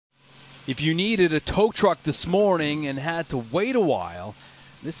If you needed a tow truck this morning and had to wait a while,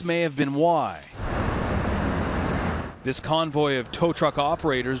 this may have been why. This convoy of tow truck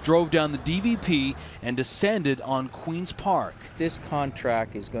operators drove down the DVP and descended on Queen's Park. This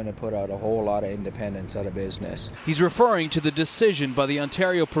contract is going to put out a whole lot of independents out of business. He's referring to the decision by the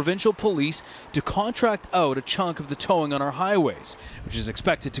Ontario Provincial Police to contract out a chunk of the towing on our highways, which is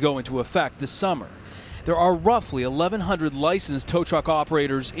expected to go into effect this summer. There are roughly 1,100 licensed tow truck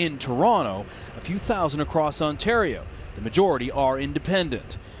operators in Toronto, a few thousand across Ontario. The majority are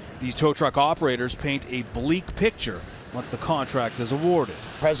independent. These tow truck operators paint a bleak picture once the contract is awarded.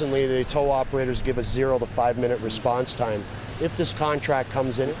 Presently, the tow operators give a 0 to 5 minute response time. If this contract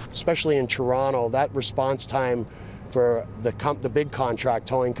comes in, especially in Toronto, that response time for the big contract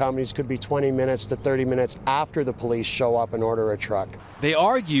towing companies could be 20 minutes to 30 minutes after the police show up and order a truck. They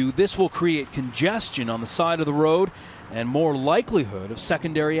argue this will create congestion on the side of the road and more likelihood of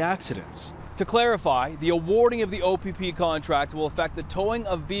secondary accidents. To clarify, the awarding of the OPP contract will affect the towing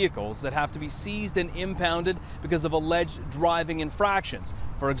of vehicles that have to be seized and impounded because of alleged driving infractions.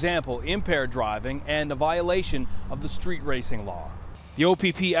 For example, impaired driving and a violation of the street racing law. The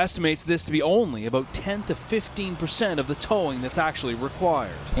OPP estimates this to be only about 10 to 15% of the towing that's actually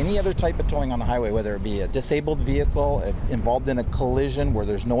required. Any other type of towing on the highway, whether it be a disabled vehicle involved in a collision where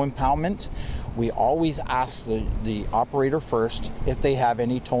there's no impoundment, we always ask the operator first if they have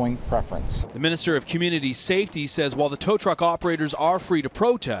any towing preference. The Minister of Community Safety says while the tow truck operators are free to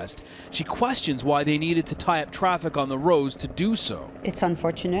protest, she questions why they needed to tie up traffic on the roads to do so. It's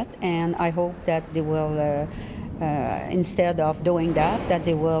unfortunate, and I hope that they will instead of doing that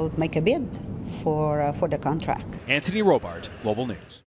they will make a bid for the contract. Antony Robart, Global News.